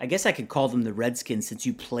I guess I could call them the Redskins, since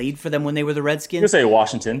you played for them when they were the Redskins. You say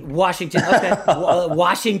Washington. Washington, okay.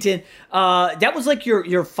 Washington. That was like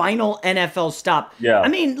your final NFL stop. Yeah. I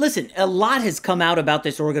mean, listen, a lot has come out about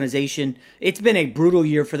this organization. It's been a brutal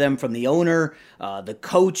year for them, from the owner. The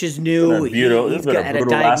coach is new. It's been a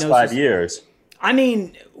brutal last 5 years. I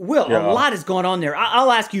mean, Will, a lot has gone on there.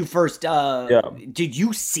 I'll ask you first. Did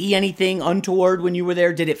you see anything untoward when you were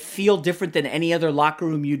there? Did it feel different than any other locker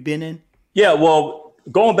room you'd been in? Yeah, well,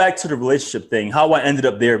 going back to the relationship thing, how I ended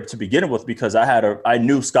up there to begin with, because I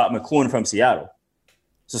knew Scott McCloughan from Seattle.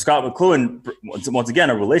 So Scott McCloughan, once again,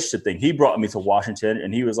 a relationship thing. He brought me to Washington,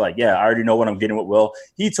 and he was like, yeah, I already know what I'm getting with Will.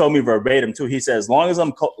 He told me verbatim, too. He said, as long as I'm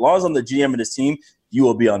the GM of this team, you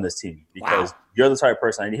will be on this team, because you're the type of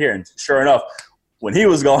person I need here. And sure enough, when he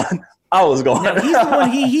was gone, I was gone. Now, he's the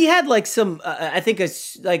one, he had like some, I think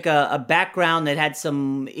a background that had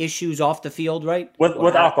some issues off the field, right?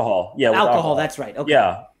 With alcohol. Yeah. With alcohol. That's right. Okay.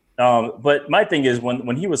 Yeah. But my thing is,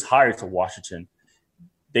 when he was hired to Washington,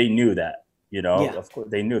 they knew that, of course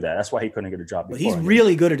they knew that. That's why he couldn't get a job before. But he's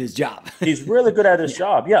really good at his job. He's really good at his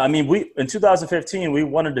job. Yeah. I mean, in 2015, we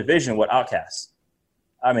won a division with outcasts.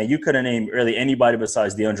 I mean, you couldn't name really anybody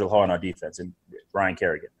besides DeAngelo Hall on our defense and Brian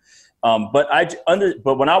Kerrigan. But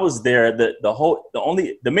when I was there,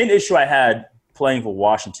 the main issue I had playing for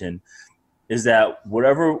Washington is that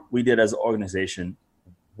whatever we did as an organization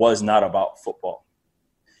was not about football.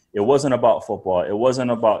 It wasn't about football. It wasn't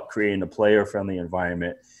about creating a player-friendly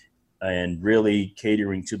environment and really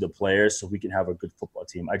catering to the players so we can have a good football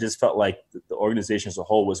team. I just felt like the organization as a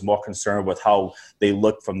whole was more concerned with how they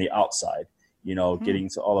looked from the outside, getting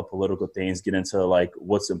to all the political things, get into like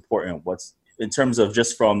what's important, what's in terms of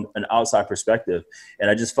just from an outside perspective.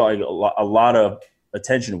 And I just felt like a lot of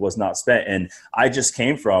attention was not spent. And I just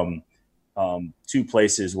came from two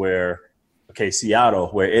places where, Seattle,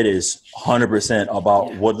 where it is 100%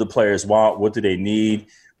 about what the players want, what do they need.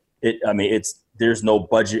 There's no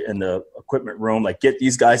budget in the equipment room. Like, get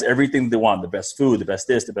these guys everything they want, the best food, the best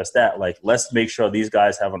this, the best that. Like, let's make sure these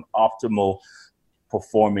guys have an optimal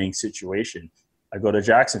performing situation. I go to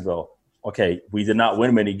Jacksonville. Okay, we did not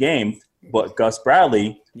win many games, but Gus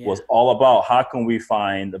Bradley was all about how can we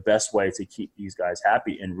find the best way to keep these guys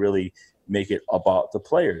happy and really make it about the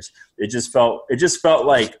players. It just felt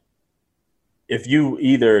like if you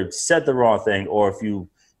either said the wrong thing or if you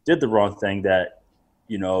did the wrong thing, that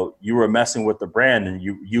you were messing with the brand and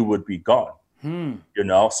you would be gone.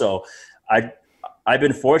 So I've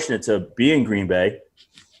been fortunate to be in Green Bay.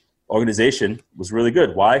 Organization was really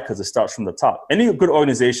good. Why? Because it starts from the top. Any good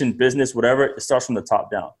organization, business, whatever, it starts from the top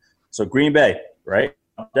down. So Green Bay, right?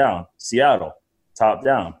 Top down. Seattle, top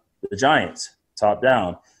down. The Giants, top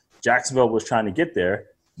down. Jacksonville was trying to get there,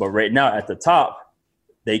 but right now at the top,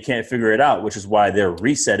 they can't figure it out, which is why they're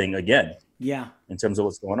resetting again. Yeah. In terms of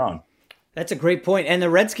what's going on. That's a great point. And the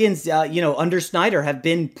Redskins, under Snyder have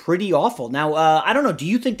been pretty awful. Now, I don't know. Do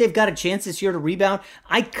you think they've got a chance this year to rebound?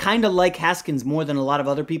 I kind of like Haskins more than a lot of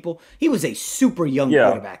other people. He was a super young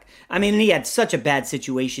quarterback. I mean, he had such a bad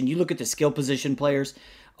situation. You look at the skill position players.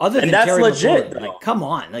 Other than that's Terry legit. LaFleur, come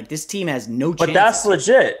on. Like, this team has no chance. But that's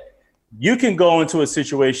legit. You can go into a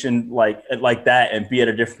situation like that and be at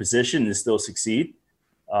a different position and still succeed.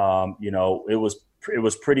 It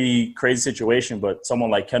was pretty crazy situation, but someone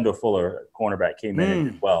like Kendall Fuller, cornerback, came in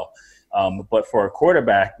and did well. But for a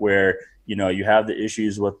quarterback where, you have the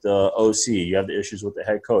issues with the OC, you have the issues with the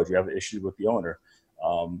head coach, you have the issues with the owner,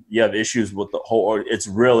 you have issues with the whole – it's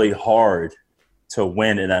really hard to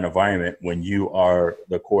win in that environment when you are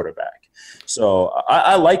the quarterback. So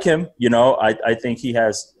I like him. I think he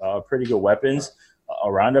has pretty good weapons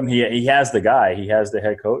around him. He has the guy. He has the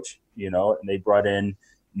head coach. And they brought in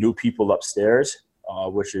new people upstairs,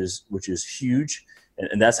 which is huge,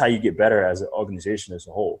 and that's how you get better as an organization as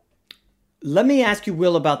a whole. Let me ask you,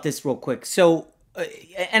 Will, about this real quick. So,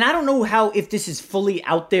 and I don't know if this is fully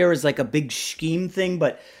out there as like a big scheme thing,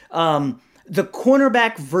 but the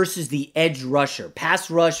cornerback versus the edge rusher, pass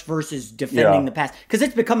rush versus defending the pass, because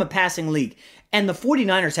it's become a passing league. And the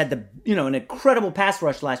 49ers had an incredible pass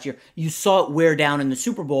rush last year. You saw it wear down in the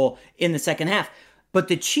Super Bowl in the second half. But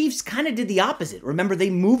the Chiefs kind of did the opposite. Remember, they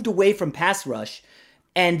moved away from pass rush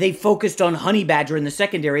and they focused on Honey Badger in the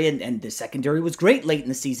secondary, and the secondary was great late in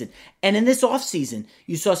the season. And in this offseason,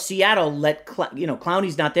 you saw Seattle let,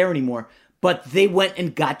 Clowney's not there anymore, but they went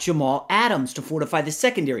and got Jamal Adams to fortify the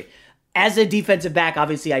secondary. As a defensive back,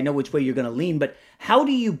 obviously, I know which way you're going to lean, but how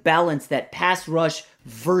do you balance that pass rush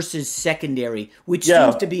versus secondary, which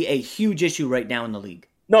seems to be a huge issue right now in the league?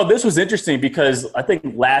 No, this was interesting because I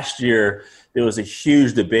think last year there was a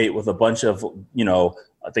huge debate with a bunch of,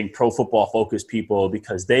 I think pro football focused people,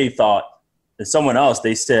 because they thought, and someone else,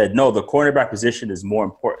 they said, no, the cornerback position is more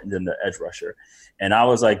important than the edge rusher. And I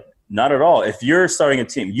was like, not at all. If you're starting a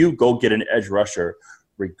team, you go get an edge rusher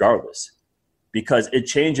regardless, because it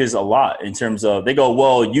changes a lot in terms of, they go,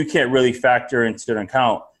 well, you can't really factor into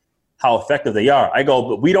account how effective they are. I go,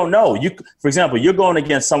 but we don't know. For example, you're going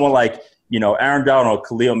against someone like, Aaron Donald,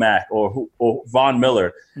 Khalil Mack, or Von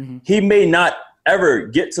Miller. Mm-hmm. He may not ever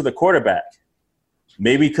get to the quarterback.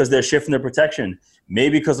 Maybe because they're shifting their protection.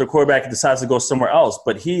 Maybe because the quarterback decides to go somewhere else.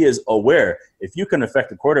 But he is aware. If you can affect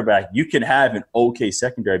the quarterback, you can have an okay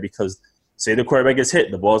secondary, because say the quarterback gets hit,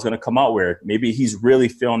 the ball is going to come out where maybe he's really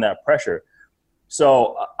feeling that pressure.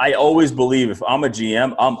 So I always believe if I'm a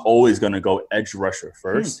GM, I'm always going to go edge rusher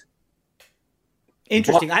first.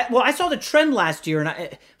 Interesting. I saw the trend last year,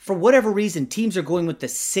 and for whatever reason, teams are going with the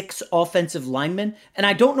 6 offensive linemen, and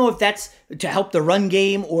I don't know if that's to help the run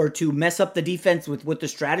game or to mess up the defense with what the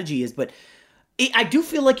strategy is, but I do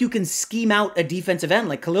feel like you can scheme out a defensive end.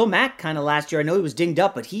 Like Khalil Mack kind of last year, I know he was dinged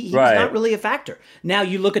up, but he was not really a factor. Now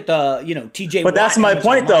you look at the, TJ But that's my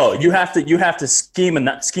point, though. You have to scheme and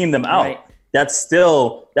not scheme them out. Right. That's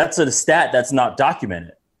a stat that's not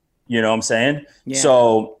documented. You know what I'm saying? Yeah.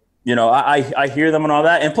 So I hear them and all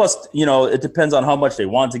that, and plus, it depends on how much they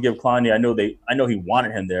want to give Clowney. I know he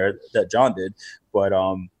wanted him there, that John did, but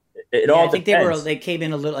it all. I think depends. They came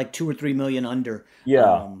in a little like $2 or $3 million under.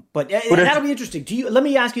 Yeah, but that'll be interesting. Let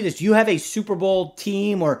me ask you this: do you have a Super Bowl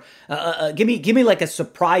team, or give me like a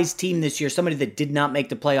surprise team this year, somebody that did not make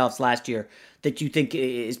the playoffs last year that you think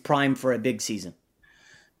is primed for a big season?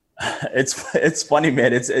 It's funny,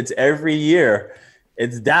 man. It's every year.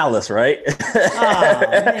 It's Dallas, right? Oh,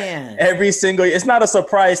 man. Every single year. It's not a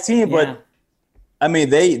surprise team, but I mean,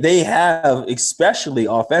 they have, especially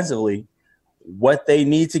offensively, what they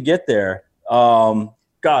need to get there.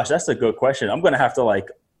 Gosh, that's a good question. I'm going to have to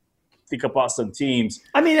think about some teams.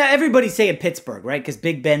 I mean, everybody's saying Pittsburgh, right? Because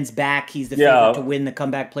Big Ben's back. He's the favorite to win the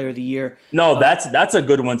comeback player of the year. No, that's a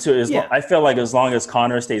good one too. I feel like as long as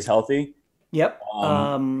Connor stays healthy. Yep.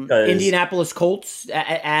 Indianapolis Colts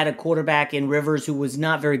add a quarterback in Rivers who was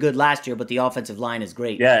not very good last year, but the offensive line is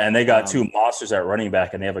great. Yeah, and they got 2 monsters at running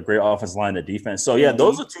back, and they have a great offensive line at defense. So,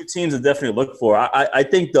 those are 2 teams to definitely look for. I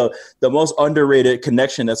think the most underrated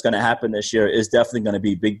connection that's going to happen this year is definitely going to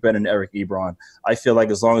be Big Ben and Eric Ebron. I feel like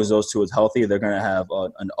as long as those 2 are healthy, they're going to have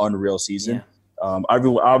an unreal season. Yeah.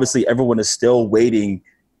 Obviously, everyone is still waiting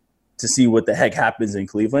to see what the heck happens in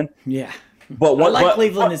Cleveland. Yeah. But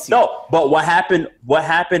Cleveland this year. No, but what happened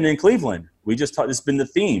in Cleveland? We just talked. It's been the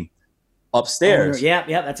theme upstairs. Yeah,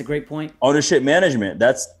 that's a great point. Ownership management.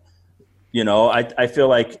 That's, I feel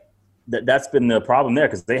like that's been the problem there,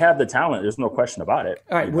 because they have the talent. There's no question about it.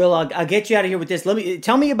 All right, Will, I'll get you out of here with this.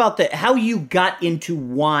 Tell me about how you got into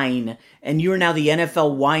wine, and you're now the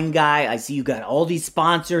NFL wine guy. I see you got all these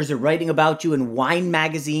sponsors are writing about you in wine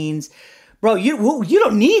magazines. Bro, you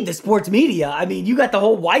don't need the sports media. I mean, you got the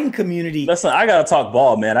whole wine community. Listen, I gotta talk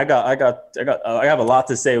ball, man. I have a lot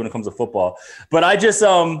to say when it comes to football, but I just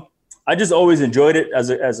always enjoyed it as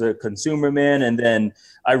a consumer, man. And then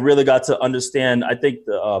I really got to understand, I think,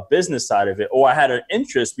 the business side of it. Or I had an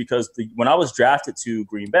interest because when I was drafted to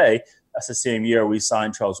Green Bay, that's the same year we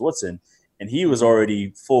signed Charles Woodson, and he was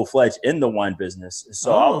already full-fledged in the wine business.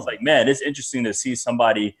 So I was like, man, it's interesting to see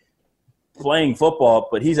somebody playing football,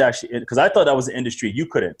 but he's actually, because I thought that was an industry you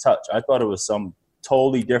couldn't touch. I thought it was some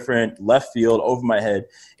totally different left field over my head,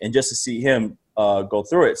 and just to see him go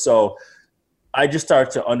through it. So I just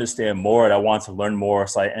started to understand more, and I wanted to learn more.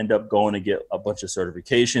 So I end up going to get a bunch of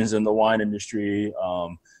certifications in the wine industry.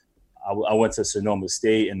 I went to Sonoma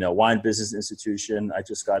State in the wine business institution. I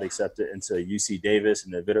just got accepted into UC Davis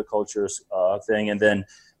in the viticulture thing. And then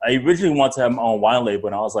I originally wanted to have my own wine label.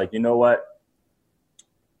 And I was like, you know what?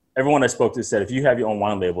 Everyone I spoke to said, if you have your own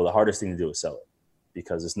wine label, the hardest thing to do is sell it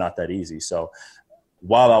because it's not that easy. So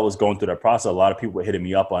while I was going through that process, a lot of people were hitting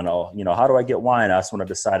me up on, how do I get wine? That's when I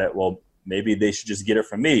decided, well, maybe they should just get it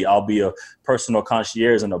from me. I'll be a personal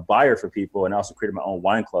concierge and a buyer for people, and I also created my own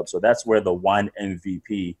wine club. So that's where the Wine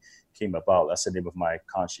MVP came about. That's the name of my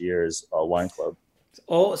concierge wine club.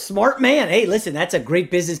 Oh, smart man. Hey, listen, that's a great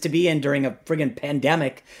business to be in during a friggin'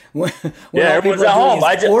 pandemic. When everyone's at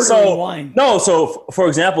home. Wine. So for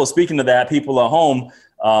example, speaking of that, people at home,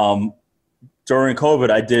 during COVID,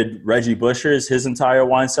 I did Reggie Busher's, his entire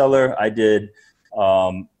wine cellar. I did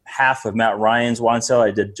half of Matt Ryan's wine cellar.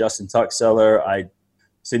 I did Justin Tuck's cellar.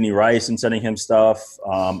 Sidney Rice, I'm sending him stuff.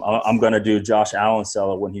 I'm going to do Josh Allen's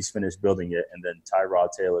cellar when he's finished building it, and then Tyrod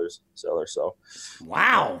Taylor's cellar. So,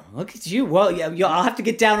 wow, look at you. Well, yeah, I'll have to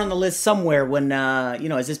get down on the list somewhere when,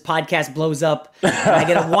 as this podcast blows up and I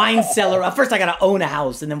get a wine cellar. First, I got to own a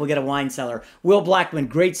house, and then we'll get a wine cellar. Will Blackmon,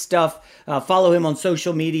 great stuff. Follow him on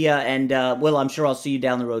social media, and Will, I'm sure I'll see you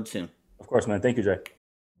down the road soon. Of course, man. Thank you, Jay.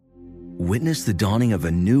 Witness the dawning of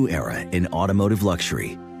a new era in automotive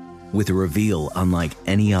luxury with a reveal unlike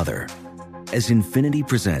any other as Infiniti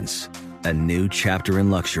presents a new chapter in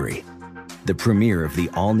luxury, the premiere of the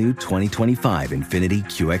all-new 2025 Infiniti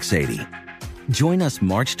QX80. Join us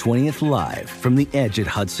March 20th live from the Edge at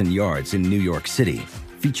Hudson Yards in New York City,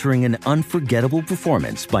 featuring an unforgettable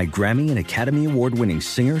performance by Grammy and Academy Award-winning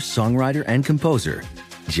singer, songwriter, and composer,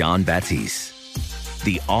 Jon Batiste.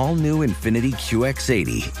 The all-new Infiniti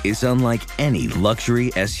QX80 is unlike any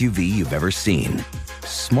luxury SUV you've ever seen.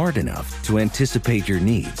 Smart enough to anticipate your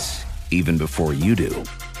needs, even before you do.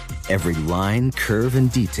 Every line, curve,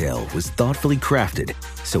 and detail was thoughtfully crafted,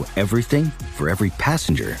 so everything for every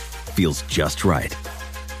passenger feels just right.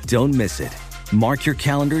 Don't miss it. Mark your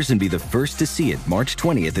calendars and be the first to see it March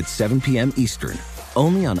 20th at 7 p.m. Eastern,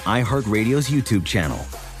 only on iHeartRadio's YouTube channel.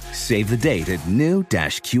 Save the date at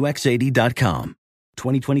new-QX80.com.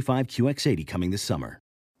 2025 QX80 coming this summer.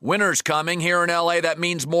 Winter's coming. Here in LA, that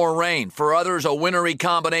means more rain. For others, a wintry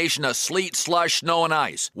combination of sleet, slush, snow, and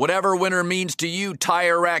ice. Whatever winter means to you,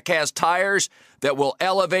 Tire Rack has tires that will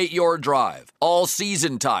elevate your drive.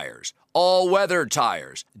 All-season tires, all-weather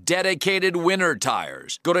tires, dedicated winter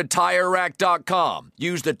tires. Go to TireRack.com.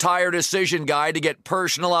 Use the Tire Decision Guide to get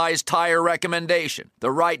personalized tire recommendation. The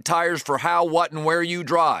right tires for how, what, and where you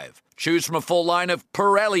drive. Choose from a full line of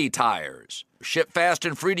Pirelli tires. Ship fast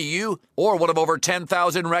and free to you or one of over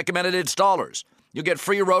 10,000 recommended installers. You'll get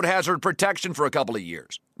free road hazard protection for a couple of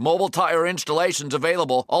years. Mobile tire installations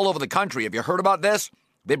available all over the country. Have you heard about this?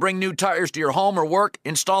 They bring new tires to your home or work,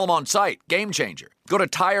 install them on site. Game changer. Go to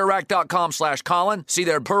TireRack.com/Colin. See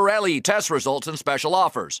their Pirelli test results and special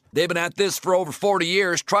offers. They've been at this for over 40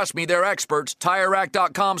 years. Trust me, they're experts.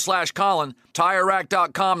 TireRack.com/Colin.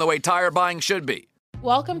 TireRack.com, the way tire buying should be.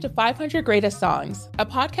 Welcome to 500 Greatest Songs, a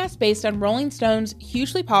podcast based on Rolling Stone's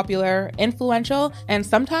hugely popular, influential, and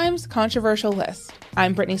sometimes controversial list.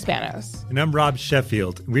 I'm Brittany Spanos. And I'm Rob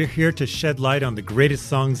Sheffield. We're here to shed light on the greatest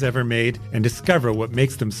songs ever made and discover what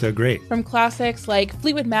makes them so great. From classics like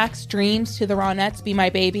Fleetwood Mac's Dreams to the Ronettes' Be My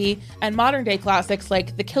Baby, and modern-day classics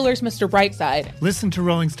like The Killer's Mr. Brightside. Listen to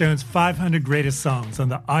Rolling Stone's 500 Greatest Songs on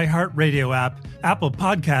the iHeartRadio app, Apple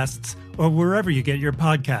Podcasts, or wherever you get your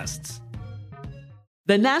podcasts.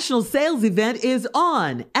 The national sales event is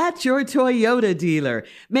on at your Toyota dealer,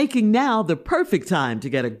 making now the perfect time to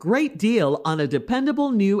get a great deal on a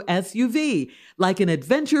dependable new SUV, like an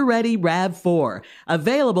adventure-ready RAV4.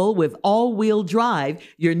 Available with all-wheel drive,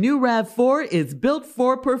 your new RAV4 is built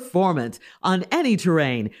for performance on any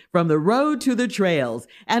terrain, from the road to the trails,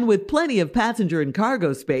 and with plenty of passenger and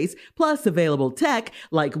cargo space, plus available tech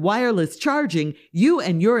like wireless charging, you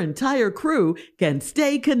and your entire crew can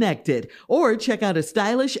stay connected. Or check out a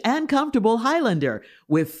stylish and comfortable Highlander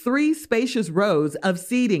with 3 spacious rows of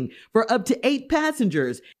seating for up to 8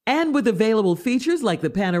 passengers. And with available features like the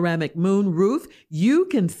panoramic moon roof, you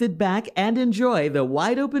can sit back and enjoy the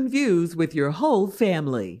wide open views with your whole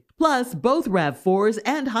family. Plus, both RAV4s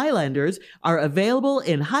and Highlanders are available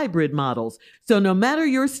in hybrid models. So no matter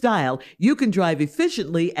your style, you can drive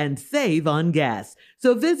efficiently and save on gas.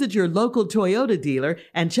 So visit your local Toyota dealer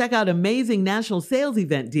and check out amazing national sales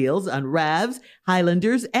event deals on RAVs,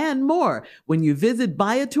 Highlanders, and more when you visit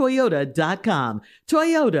buyatoyota.com.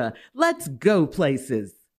 Toyota, let's go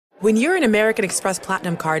places. When you're an American Express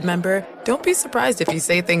Platinum card member, don't be surprised if you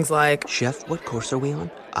say things like, Chef, what course are we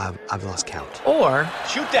on? I've lost count. Or,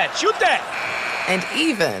 Shoot that! and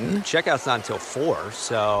even... Checkout's not until 4,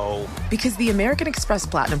 so... Because the American Express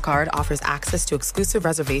Platinum Card offers access to exclusive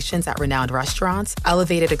reservations at renowned restaurants,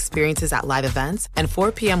 elevated experiences at live events, and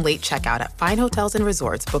 4 p.m. late checkout at fine hotels and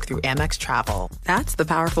resorts booked through Amex Travel. That's the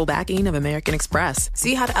powerful backing of American Express.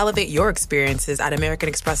 See how to elevate your experiences at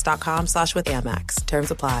americanexpress.com/withAmex.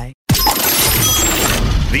 Terms apply.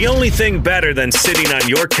 The only thing better than sitting on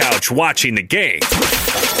your couch watching the game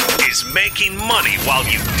is making money while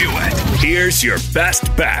you do it. Here's your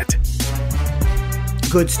best bet.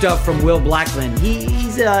 Good stuff from Will Blackmon.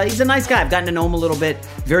 He's a nice guy. I've gotten to know him a little bit.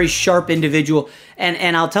 Very sharp individual.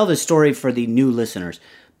 And I'll tell this story for the new listeners.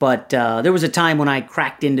 But there was a time when I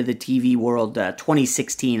cracked into the TV world,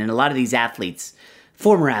 2016, and a lot of these athletes,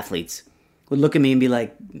 former athletes, would look at me and be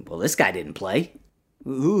like, well, this guy didn't play.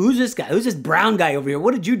 Who's this guy? Who's this brown guy over here?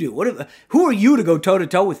 What did you do? Who are you to go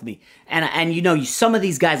toe-to-toe with me? And you know, some of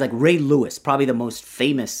these guys, like Ray Lewis, probably the most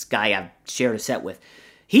famous guy I've shared a set with,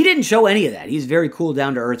 he didn't show any of that. He's very cool,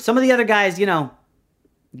 down to earth. Some of the other guys, you know,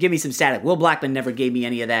 give me some static. Will Blackmon never gave me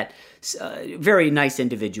any of that. Very nice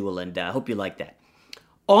individual, and I hope you like that.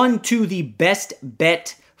 On to the best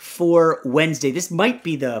bet for Wednesday. This might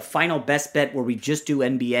be the final best bet where we just do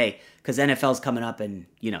NBA, because NFL's coming up, and,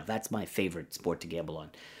 you know, that's my favorite sport to gamble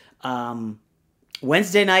on.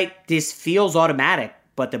 Wednesday night, this feels automatic,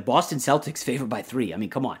 but the Boston Celtics favored by 3. I mean,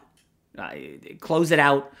 come on. Close it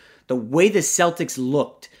out. The way the Celtics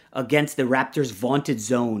looked against the Raptors' vaunted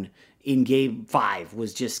zone in Game 5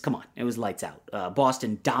 was just, come on, it was lights out.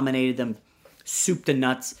 Boston dominated them, soup to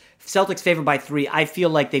nuts. Celtics favored by 3. I feel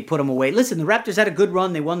like they put them away. Listen, the Raptors had a good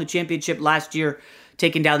run. They won the championship last year,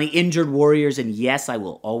 taking down the injured Warriors. And yes, I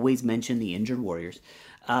will always mention the injured Warriors.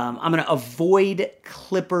 I'm going to avoid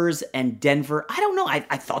Clippers and Denver. I don't know.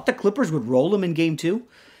 I thought the Clippers would roll them in Game 2,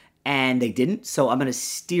 and they didn't. So I'm going to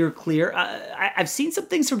steer clear. I've seen some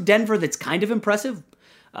things from Denver that's kind of impressive.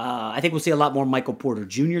 I think we'll see a lot more Michael Porter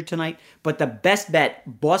Jr. tonight. But the best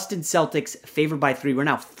bet, Boston Celtics favored by 3. We're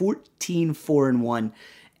now 14-4-1.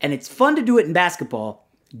 And it's fun to do it in basketball.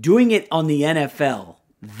 Doing it on the NFL,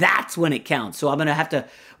 that's when it counts. So I'm going to have to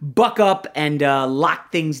buck up and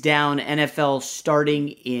lock things down. NFL starting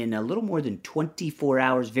in a little more than 24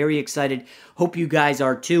 hours. Very excited. Hope you guys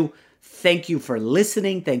are too. Thank you for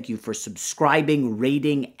listening. Thank you for subscribing,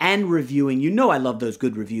 rating, and reviewing. You know I love those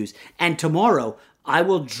good reviews. And tomorrow, I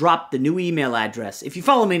will drop the new email address. If you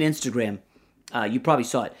follow me on Instagram, you probably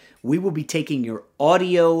saw it. We will be taking your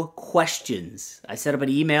audio questions. I set up an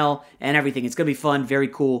email and everything. It's going to be fun, very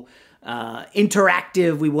cool,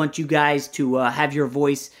 interactive. We want you guys to have your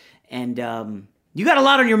voice. And you got a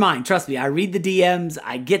lot on your mind. Trust me. I read the DMs.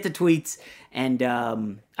 I get the tweets. And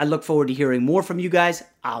I look forward to hearing more from you guys.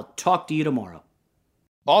 I'll talk to you tomorrow.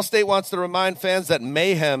 Allstate wants to remind fans that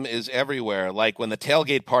mayhem is everywhere, like when the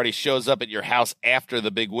tailgate party shows up at your house after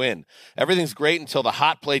the big win. Everything's great until the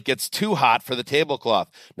hot plate gets too hot for the tablecloth.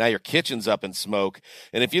 Now your kitchen's up in smoke.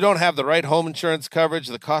 And if you don't have the right home insurance coverage,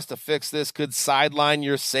 the cost to fix this could sideline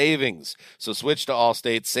your savings. So switch to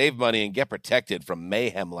Allstate, save money, and get protected from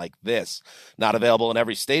mayhem like this. Not available in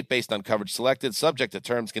every state based on coverage selected, subject to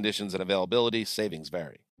terms, conditions, and availability. Savings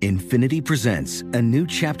vary. Infinity presents a new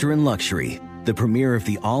chapter in luxury, the premiere of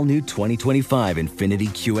the all-new 2025 Infinity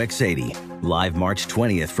QX80, live March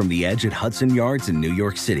 20th from the Edge at Hudson Yards in New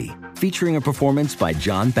York City, featuring a performance by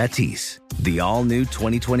John Batiste. The all-new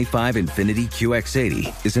 2025 Infinity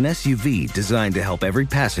QX80 is an SUV designed to help every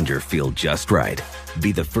passenger feel just right.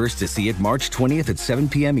 Be the first to see it March 20th at 7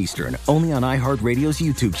 p.m. Eastern, only on iHeartRadio's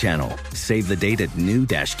YouTube channel. Save the date at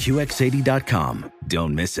new-QX80.com.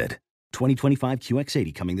 Don't miss it. 2025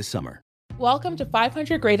 QX80 coming this summer. Welcome to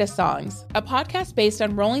 500 Greatest Songs, a podcast based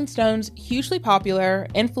on Rolling Stone's hugely popular,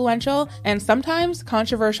 influential, and sometimes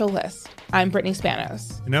controversial list. I'm Brittany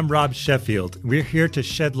Spanos. And I'm Rob Sheffield. We're here to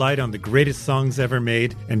shed light on the greatest songs ever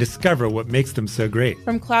made and discover what makes them so great.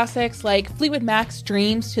 From classics like Fleetwood Mac's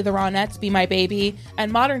Dreams to the Ronettes' Be My Baby,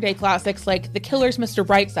 and modern-day classics like The Killer's Mr.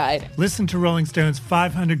 Brightside. Listen to Rolling Stone's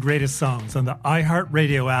 500 Greatest Songs on the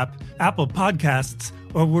iHeartRadio app, Apple Podcasts,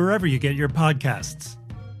 or wherever you get your podcasts.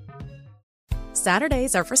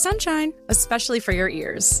 Saturdays are for sunshine, especially for your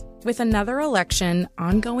ears. With another election,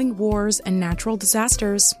 ongoing wars, and natural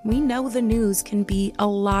disasters, we know the news can be a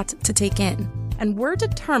lot to take in. And we're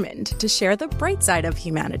determined to share the bright side of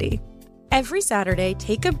humanity. Every Saturday,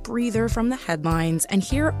 take a breather from the headlines and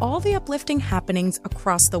hear all the uplifting happenings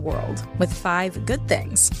across the world with 5 Good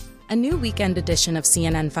Things, a new weekend edition of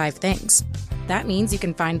CNN 5 Things. That means you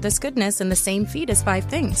can find this goodness in the same feed as 5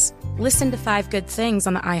 Things. Listen to 5 Good Things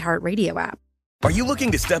on the iHeartRadio app. Are you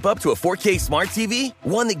looking to step up to a 4K smart TV?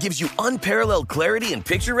 One that gives you unparalleled clarity and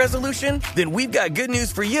picture resolution? Then we've got good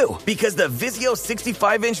news for you, because the Vizio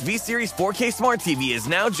 65-inch V-Series 4K smart TV is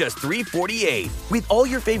now just $348. With all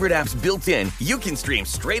your favorite apps built in, you can stream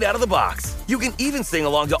straight out of the box. You can even sing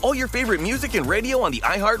along to all your favorite music and radio on the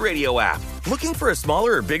iHeartRadio app. Looking for a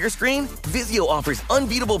smaller or bigger screen? Vizio offers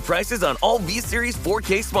unbeatable prices on all V-Series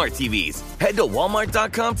 4K smart TVs. Head to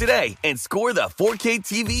Walmart.com today and score the 4K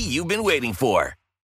TV you've been waiting for.